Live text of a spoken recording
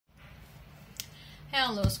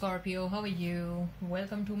Hello Scorpio, how are you?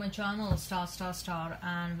 Welcome to my channel star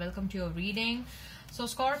and welcome to your reading. So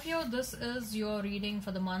Scorpio, this is your reading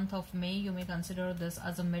for the month of May. You may consider this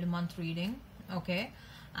as a mid-month reading, okay?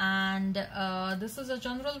 And this is a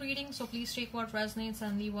general reading, so please take what resonates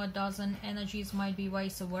and leave what doesn't. Energies might be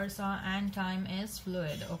vice versa and time is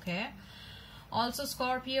fluid, okay? Also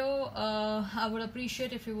Scorpio, I would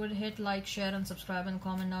appreciate if you would hit like, share and subscribe and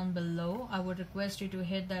comment down below. I would request you to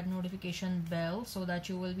hit that notification bell so that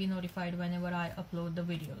you will be notified whenever I upload the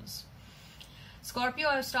videos. Scorpio,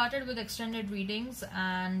 I've started with extended readings,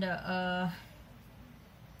 and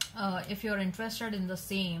if you're interested in the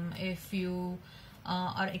same, if you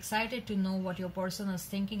are excited to know what your person is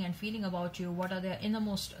thinking and feeling about you, what are their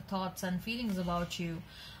innermost thoughts and feelings about you,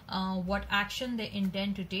 what action they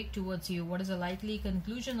intend to take towards you, what is the likely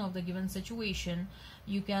conclusion of the given situation,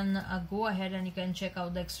 you can go ahead and you can check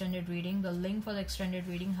out the extended reading. The link for the extended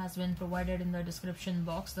reading has been provided in the description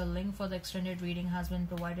box. The link for the extended reading has been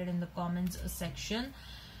provided in the comments section,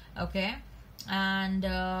 okay? And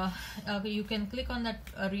you can click on that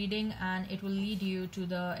reading and it will lead you to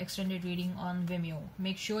the extended reading on Vimeo.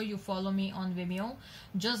 Make sure you follow me on Vimeo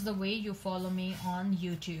just the way you follow me on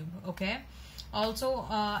YouTube, okay? Also,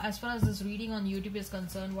 as far as this reading on YouTube is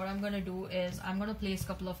concerned, what I'm going to do is I'm going to place a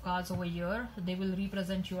couple of cards over here. They will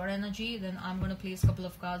represent your energy. Then I'm going to place a couple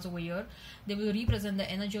of cards over here. They will represent the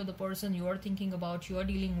energy of the person you are thinking about, you are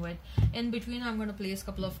dealing with. In between, I'm going to place a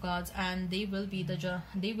couple of cards, and they will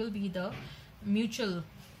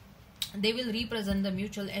represent the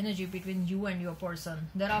mutual energy between you and your person.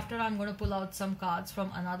 Thereafter, I'm going to pull out some cards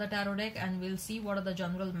from another tarot deck and we'll see what are the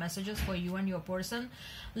general messages for you and your person.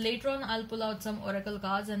 Later on, I'll pull out some oracle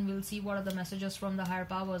cards and we'll see what are the messages from the higher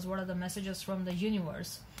powers, what are the messages from the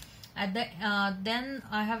universe. Then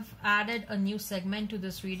I have added a new segment to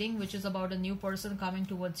this reading, which is about a new person coming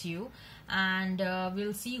towards you, and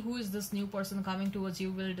we'll see who is this new person coming towards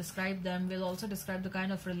you. We'll describe them. We'll also describe the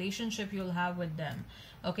kind of relationship you'll have with them,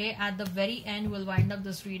 okay? At the very end, we'll wind up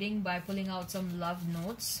this reading by pulling out some love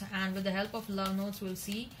notes, and with the help of love notes, we'll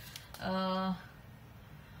see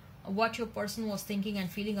what your person was thinking and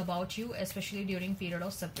feeling about you, especially during period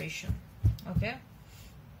of separation, okay?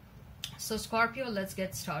 So Scorpio, let's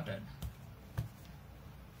get started.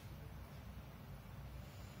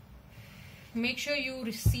 Make sure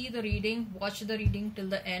you see the reading, watch the reading till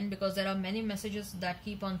the end, because there are many messages that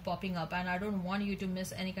keep on popping up and I don't want you to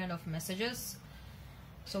miss any kind of messages.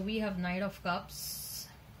 So we have Knight of Cups,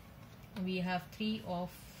 we have Three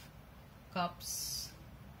of Cups,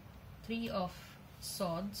 Three of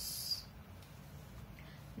Swords,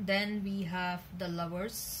 then we have the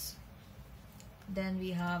Lovers, then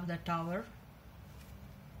we have the Tower,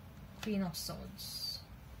 Queen of Swords.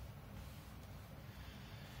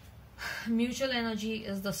 Mutual energy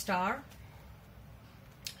is the Star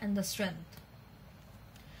and the Strength.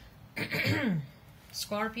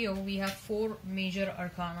 Scorpio, we have four major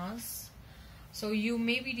arcanas. So you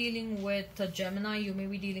may be dealing with Gemini, you may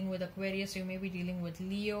be dealing with Aquarius, you may be dealing with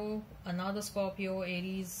Leo, another Scorpio,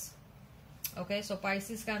 Aries. Okay, so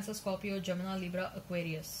Pisces, Cancer, Scorpio, Gemini, Libra,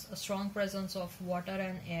 Aquarius. A strong presence of water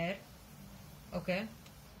and air. Okay.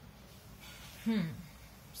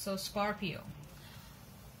 So Scorpio.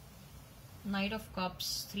 Knight of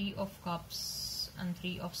Cups, Three of Cups, and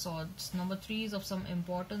Three of Swords. Number 3 is of some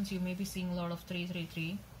importance. You may be seeing a lot of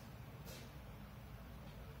 333.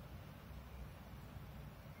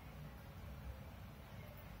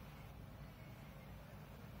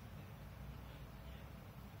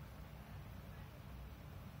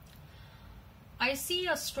 I see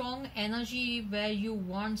a strong energy where you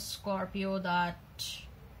want, Scorpio, that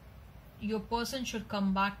your person should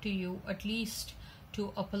come back to you at least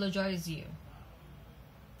to apologize you.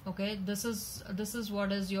 Okay, this is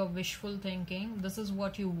what is your wishful thinking. This is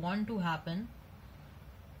what you want to happen.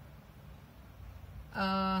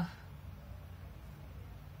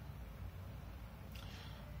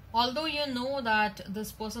 Although you know that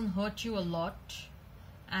this person hurt you a lot,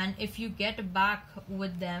 and if you get back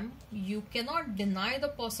with them, you cannot deny the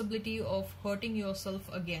possibility of hurting yourself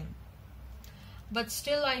again. But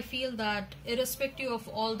still, I feel that irrespective of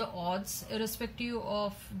all the odds, irrespective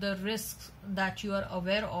of the risks that you are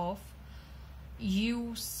aware of,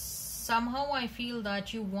 you somehow, I feel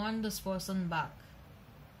that you want this person back.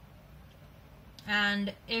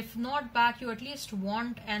 And if not back, you at least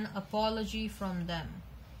want an apology from them.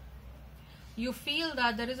 You feel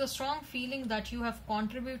that there is a strong feeling that you have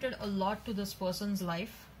contributed a lot to this person's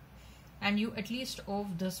life and you at least owe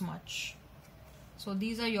this much. So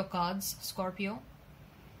these are your cards, Scorpio.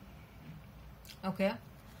 Okay.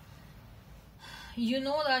 You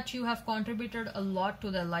know that you have contributed a lot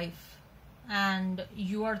to their life. and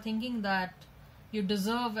you are thinking that you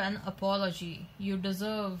deserve an apology, you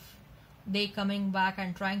deserve they coming back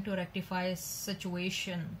and trying to rectify a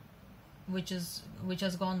situation which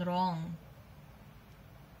has gone wrong.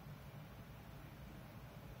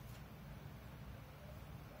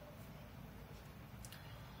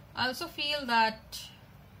 I also feel that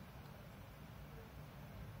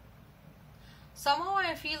somehow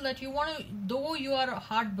I feel that you want to, though you are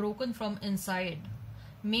heartbroken from inside,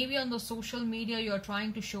 maybe on the social media you're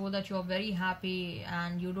trying to show that you're very happy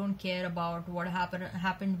and you don't care about what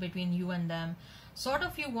happened between you and them. Sort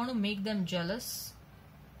of you want to make them jealous.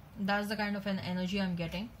 That's the kind of an energy I'm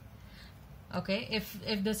getting. Okay, if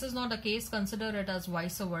this is not the case, consider it as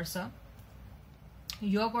vice versa.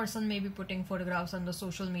 Your person may be putting photographs on the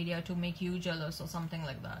social media to make you jealous or something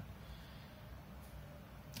like that.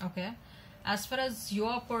 Okay, as far as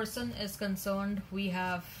your person is concerned, we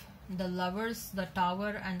have the Lovers, the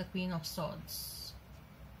Tower, and the Queen of Swords.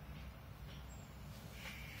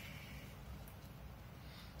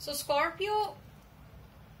 So Scorpio,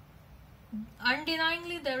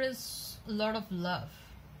 undeniably there is a lot of love.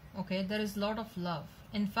 Okay, there is a lot of love.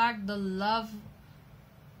 In fact, the love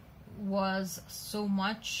was so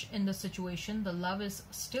much in the situation, the love is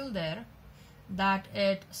still there, that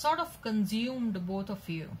it sort of consumed both of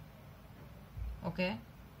you. Okay,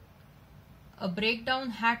 a breakdown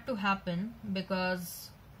had to happen because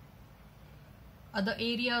other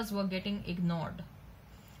areas were getting ignored,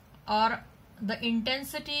 or the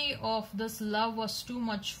intensity of this love was too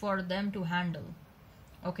much for them to handle.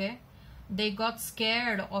 Okay, they got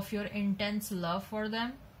scared of your intense love for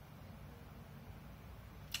them.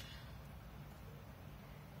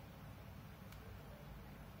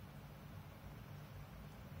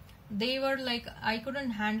 They were like, I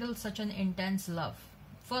couldn't handle such an intense love.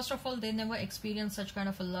 First of all, they never experienced such kind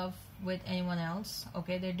of a love with anyone else.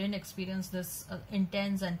 Okay, they didn't experience this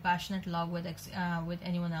intense and passionate love with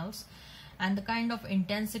anyone else. And the kind of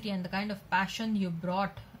intensity and the kind of passion you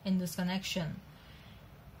brought in this connection,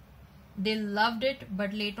 they loved it,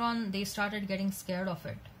 but later on they started getting scared of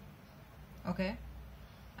it. Okay,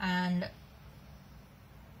 and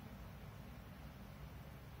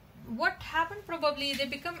what happened, probably they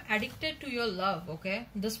become addicted to your love. Okay,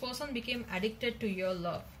 this person became addicted to your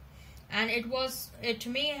love, and it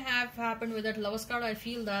may have happened with that Lovers card. I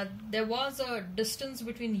feel that there was a distance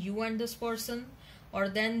between you and this person, or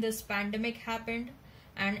then this pandemic happened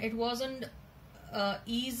and it wasn't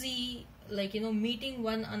easy, like, you know, meeting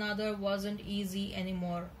one another wasn't easy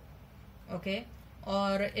anymore. Okay,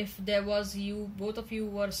 or if there was, both of you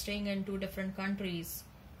were staying in two different countries,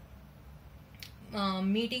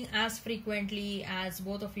 meeting as frequently as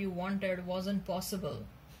both of you wanted wasn't possible.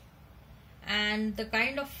 And the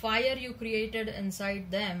kind of fire you created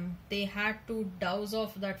inside them, they had to douse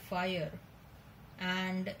off that fire.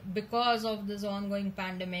 And because of this ongoing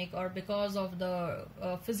pandemic, or because of the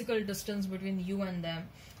physical distance between you and them,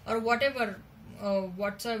 or whatsoever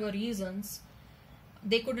reasons,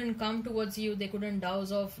 they couldn't come towards you, they couldn't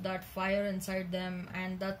douse off that fire inside them,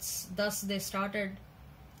 and thus they started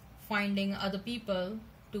finding other people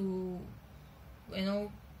to, you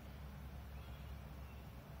know,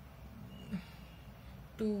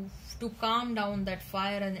 to calm down that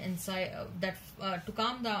fire and inside to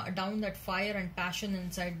calm down that fire and passion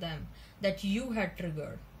inside them that you had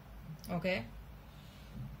triggered. Okay,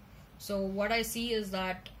 so what I see is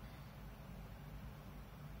that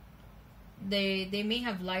they may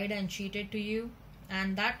have lied and cheated to you,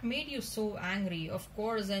 and that made you so angry. Of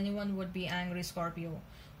course anyone would be angry, Scorpio.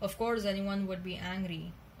 Of course anyone would be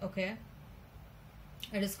angry. Okay,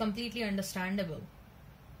 it is completely understandable.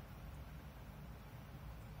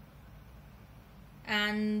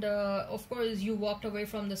 And of course you walked away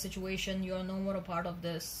from the situation, you're no more a part of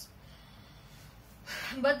this.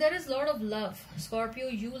 But there is a lot of love, Scorpio.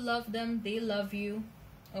 You love them, they love you.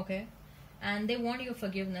 Okay, and they want your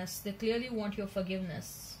forgiveness. They clearly want your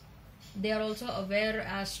forgiveness. They are also aware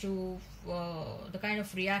as to the kind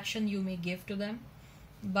of reaction you may give to them,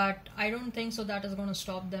 but I don't think so that is going to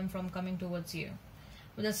stop them from coming towards you.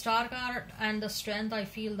 With the Star card and the Strength, I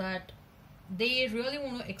feel that they really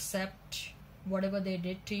want to accept whatever they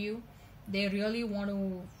did to you. They really want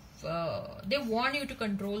to they want you to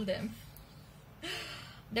control them.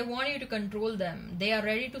 They want you to control them. They are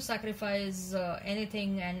ready to sacrifice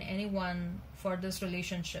anything and anyone for this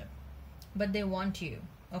relationship, but they want you.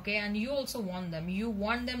 Okay, and you also want them. You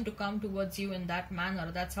want them to come towards you in that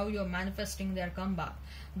manner. That's how you're manifesting their comeback,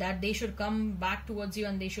 that they should come back towards you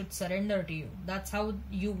and they should surrender to you. That's how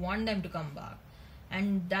you want them to come back,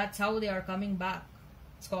 and that's how they are coming back,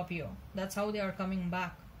 Scorpio. That's how they are coming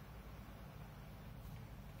back.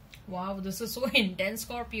 Wow, this is so intense,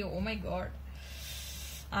 Scorpio. Oh my god.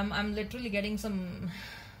 I'm literally getting some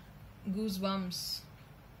goosebumps.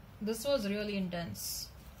 This was really intense.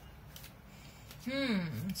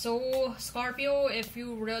 So Scorpio, if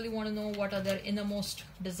you really want to know what are their innermost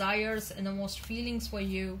desires, innermost feelings for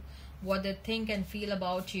you, what they think and feel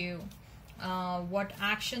about you, what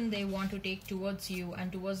action they want to take towards you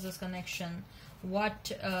and towards this connection,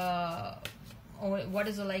 what or what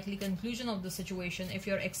is the likely conclusion of the situation. If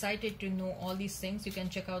you're excited to know all these things, you can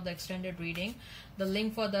check out the extended reading. The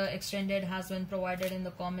link for the extended has been provided in the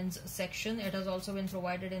comments section. It has also been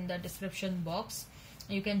provided in the description box.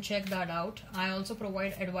 You can check that out. I also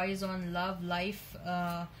provide advice on love, life,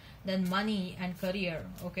 then money and career.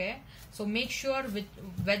 Okay, so make sure with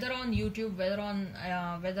whether on YouTube, whether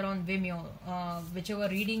on Vimeo, whichever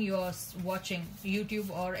reading you are watching,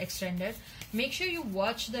 YouTube or extended, make sure you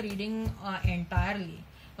watch the reading entirely.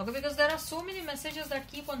 Okay, because there are so many messages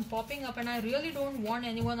that keep on popping up and I really don't want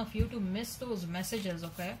any one of you to miss those messages.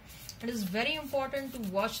 Okay, it is very important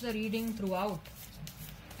to watch the reading throughout.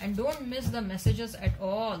 And don't miss the messages at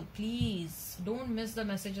all. Please don't miss the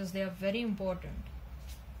messages. They are very important.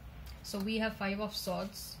 So we have 5 of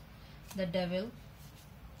Swords, the Devil,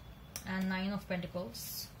 and 9 of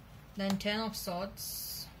Pentacles. Then 10 of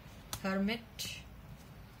Swords, Hermit,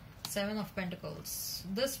 7 of Pentacles.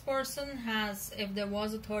 This person has, if there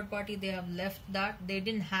was a third party, they have left that. They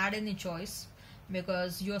didn't had any choice,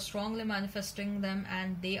 because you're strongly manifesting them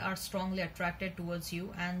and they are strongly attracted towards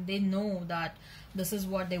you and they know that this is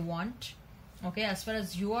what they want. Okay, as far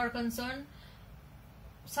as you are concerned,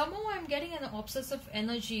 somehow I'm getting an obsessive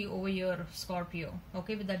energy over here, Scorpio.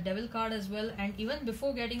 Okay, with that Devil card as well. And even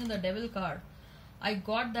before getting the Devil card, I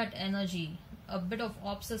got that energy, a bit of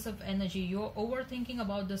obsessive energy. You're overthinking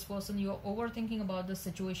about this person, you're overthinking about this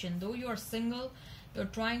situation. Though you're single, you're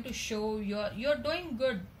trying to show you're doing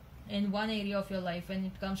good in one area of your life. When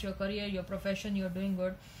it comes to your career, your profession, you're doing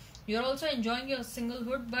good. You're also enjoying your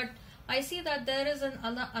singlehood, but I see that there is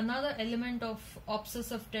another element of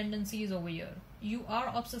obsessive tendencies over here. You are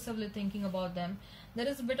obsessively thinking about them. There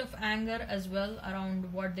is a bit of anger as well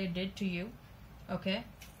around what they did to you. Okay,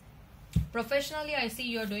 professionally I see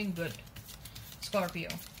you're doing good, Scorpio.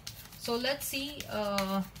 So let's see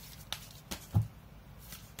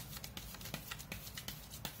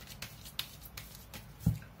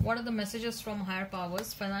what are the messages from higher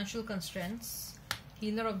powers. Financial constraints,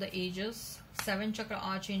 Healer of the Ages, 7 chakra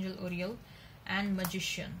Archangel Uriel, and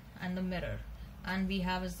Magician, and the Mirror. And we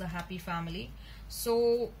have is the Happy Family.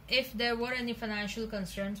 So if there were any financial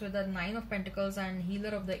constraints with the 9 of Pentacles and Healer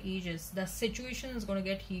of the Ages, the situation is going to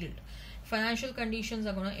get healed. Financial conditions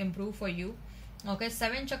are going to improve for you. Okay,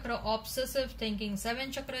 7 chakra, obsessive thinking.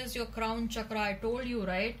 7 chakra is your crown chakra. I told you,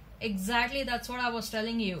 right? Exactly, that's what I was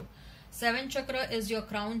telling you. 7 chakra is your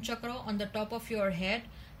crown chakra on the top of your head,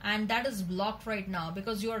 and that is blocked right now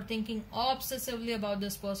because you are thinking obsessively about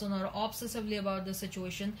this person or obsessively about this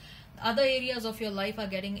situation. Other areas of your life are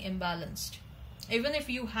getting imbalanced. Even if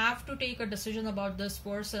you have to take a decision about this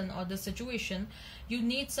person or this situation, you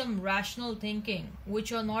need some rational thinking,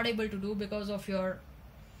 which you're not able to do because of your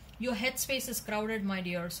headspace is crowded, my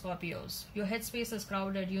dear Scorpios. Your headspace is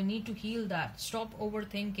crowded. You need to heal that. Stop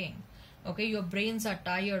overthinking. Okay, your brains are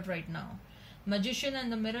tired right now. Magician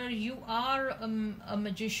and the Mirror, you are a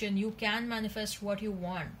magician. You can manifest what you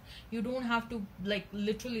want. You don't have to like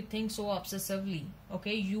literally think so obsessively.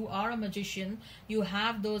 Okay, you are a magician. You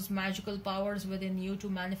have those magical powers within you to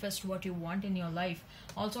manifest what you want in your life.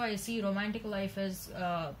 Also, I see romantic life is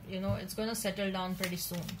it's gonna settle down pretty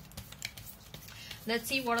soon. Let's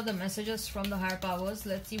see what are the messages from the higher powers.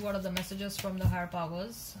 Let's see what are the messages from the higher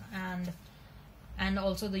powers and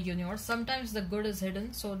also the universe. Sometimes the good is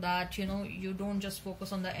hidden so that you don't just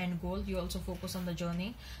focus on the end goal, you also focus on the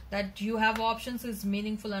journey. That you have options is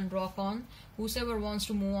meaningful and rock on. Whosoever wants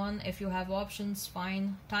to move on, if you have options,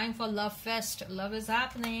 fine. Time for love fest. Love is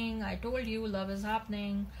happening. I told you, love is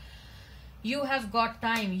happening. You have got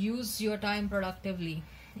time. Use your time productively.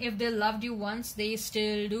 If they loved you once, they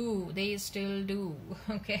still do. They still do.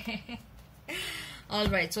 Okay.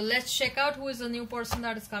 Alright, so let's check out who is the new person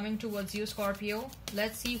that is coming towards you, Scorpio.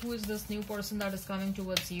 Let's see who is this new person that is coming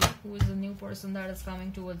towards you. Who is the new person that is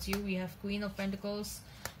coming towards you? We have Queen of Pentacles,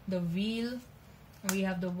 the Wheel, we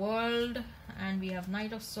have the World, and we have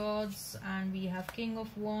Knight of Swords, and we have King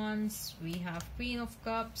of Wands, we have Queen of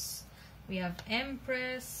Cups, we have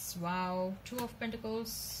Empress, wow, 2 of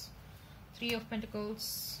Pentacles, 3 of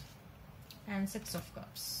Pentacles, and 6 of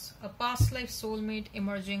Cups. A past life soulmate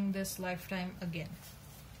emerging this lifetime again.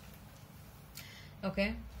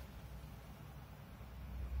 Okay.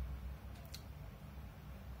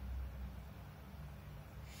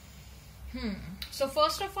 So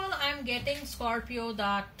first of all, I'm getting Scorpio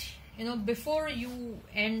that, before you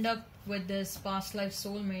end up with this past life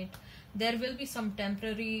soulmate, there will be some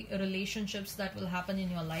temporary relationships that will happen in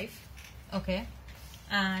your life. Okay.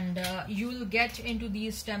 And you'll get into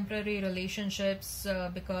these temporary relationships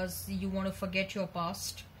because you want to forget your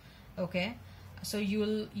past. Okay. So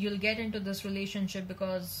you'll get into this relationship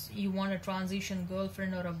because you want a transition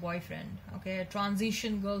girlfriend or a boyfriend. Okay. A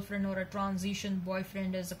transition girlfriend or a transition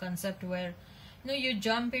boyfriend is a concept where you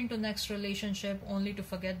jump into next relationship only to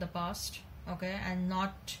forget the past. Okay. And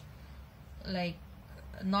like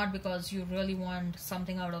not because you really want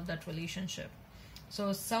something out of that relationship.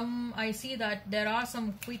 So I see that there are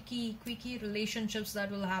some quickie relationships that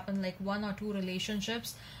will happen, like 1 or 2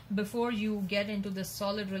 relationships before you get into this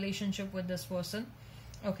solid relationship with this person.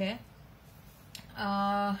 Okay.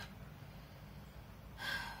 I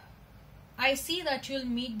see that you'll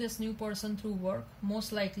meet this new person through work,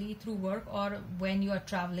 most likely through work or when you are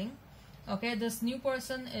traveling. Okay, this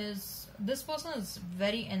person is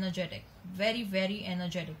very energetic, very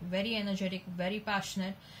energetic, very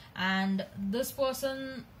passionate, and this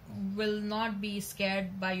person will not get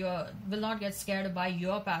scared by your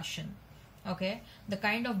passion. Okay, the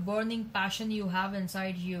kind of burning passion you have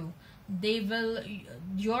inside you,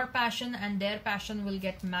 your passion and their passion will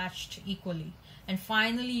get matched equally, and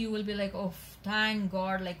finally you will be like, oh, thank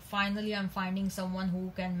God, like finally I'm finding someone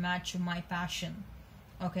who can match my passion.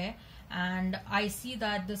 Okay. And I see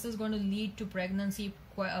that this is going to lead to pregnancy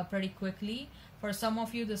pretty quickly. For some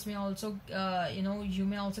of you, this may also, you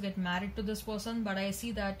may also get married to this person, but I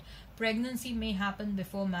see that pregnancy may happen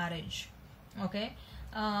before marriage. Okay.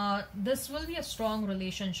 This will be a strong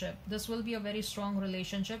relationship. This will be a very strong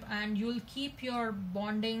relationship, and you'll keep your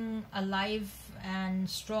bonding alive and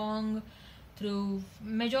strong through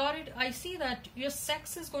majority. I see that your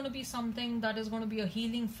sex is going to be something that is going to be a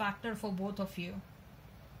healing factor for both of you.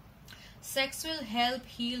 Sex will help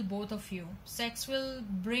heal both of you. Sex will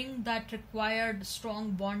bring that required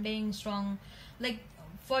strong bonding, like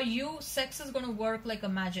for you, sex is going to work like a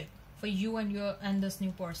magic for you and this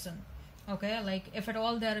new person. Okay, like if at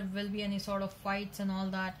all there will be any sort of fights and all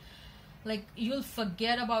that, like you'll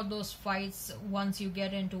forget about those fights once you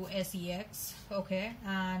get into sex. Okay,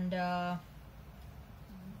 and that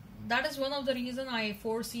is one of the reason I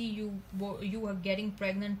foresee you are getting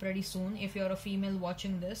pregnant pretty soon if you're a female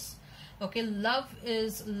watching this. Okay, love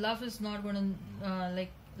is not going to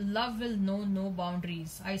love will know no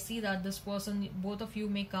boundaries. I see that this person, both of you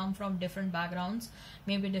may come from different backgrounds,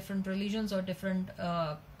 maybe different religions or different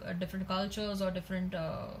cultures or different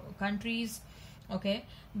countries. Okay,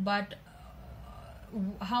 but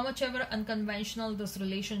how much ever unconventional this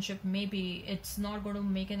relationship may be, it's not going to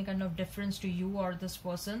make any kind of difference to you or this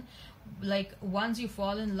person. Like once you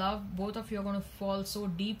fall in love, both of you are going to fall so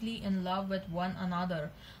deeply in love with one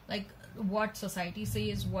another. Like what society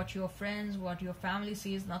says, what your friends, what your family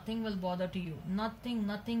says, nothing will bother to you. Nothing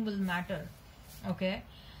will matter. Okay.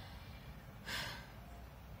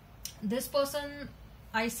 This person,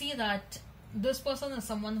 I see that this person is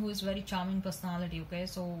someone who is very charming personality. Okay,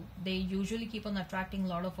 so they usually keep on attracting a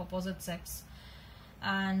lot of opposite sex,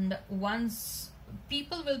 and once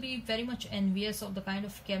people will be very much envious of the kind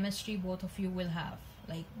of chemistry both of you will have.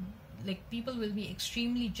 Like people will be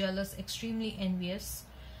extremely jealous, extremely envious,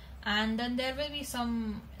 and then there will be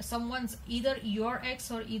someone's, either your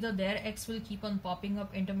ex or either their ex, will keep on popping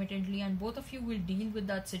up intermittently, and both of you will deal with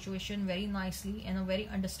that situation very nicely in a very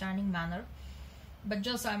understanding manner. But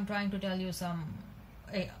just I'm trying to tell you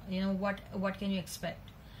what can you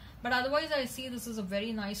expect. But otherwise I see this is a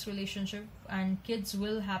very nice relationship, and kids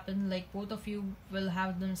will happen. Like both of you will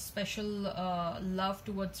have them special love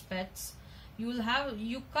towards pets.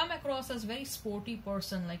 You come across as very sporty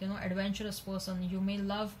person, like adventurous person. You may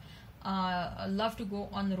love to go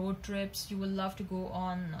on road trips. You will love to go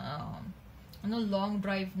on long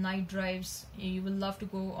night drives. You will love to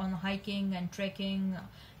go on hiking and trekking.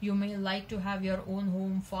 You may like to have your own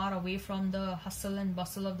home far away from the hustle and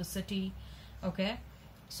bustle of the city. Okay,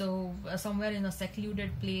 so somewhere in a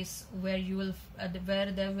secluded place where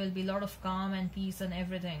where there will be a lot of calm and peace and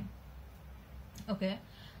everything. Okay,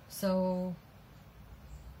 so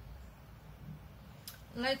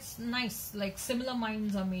nice, like similar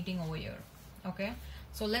minds are meeting over here. Okay,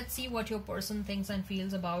 so let's see what your person thinks and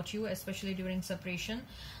feels about you, especially during separation.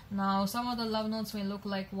 Now, some of the love notes may look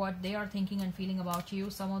like what they are thinking and feeling about you.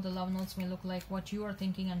 Some of the love notes may look like what you are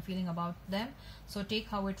thinking and feeling about them. So take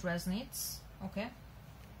how it resonates. Okay.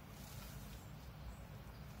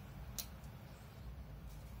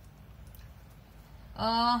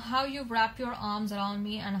 How you wrap your arms around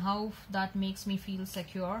me and how that makes me feel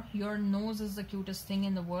secure. Your nose is the cutest thing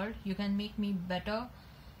in the world. You can make me better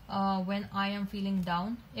when I am feeling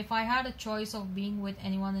down. If I had a choice of being with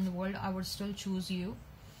anyone in the world, I would still choose you.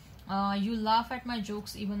 You laugh at my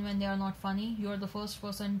jokes even when they are not funny. You're the first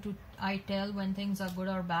person to I tell when things are good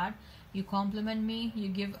or bad. You compliment me. You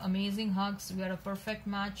give amazing hugs. We are a perfect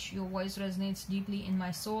match. Your voice resonates deeply in my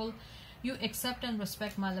soul. You accept and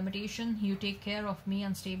respect my limitation. You take care of me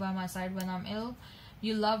and stay by my side when I'm ill.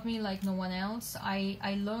 You love me like no one else.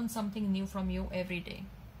 I learn something new from you every day.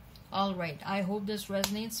 Alright, I hope this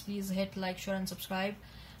resonates. Please hit like, share and subscribe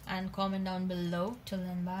and comment down below. Till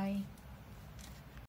then, bye.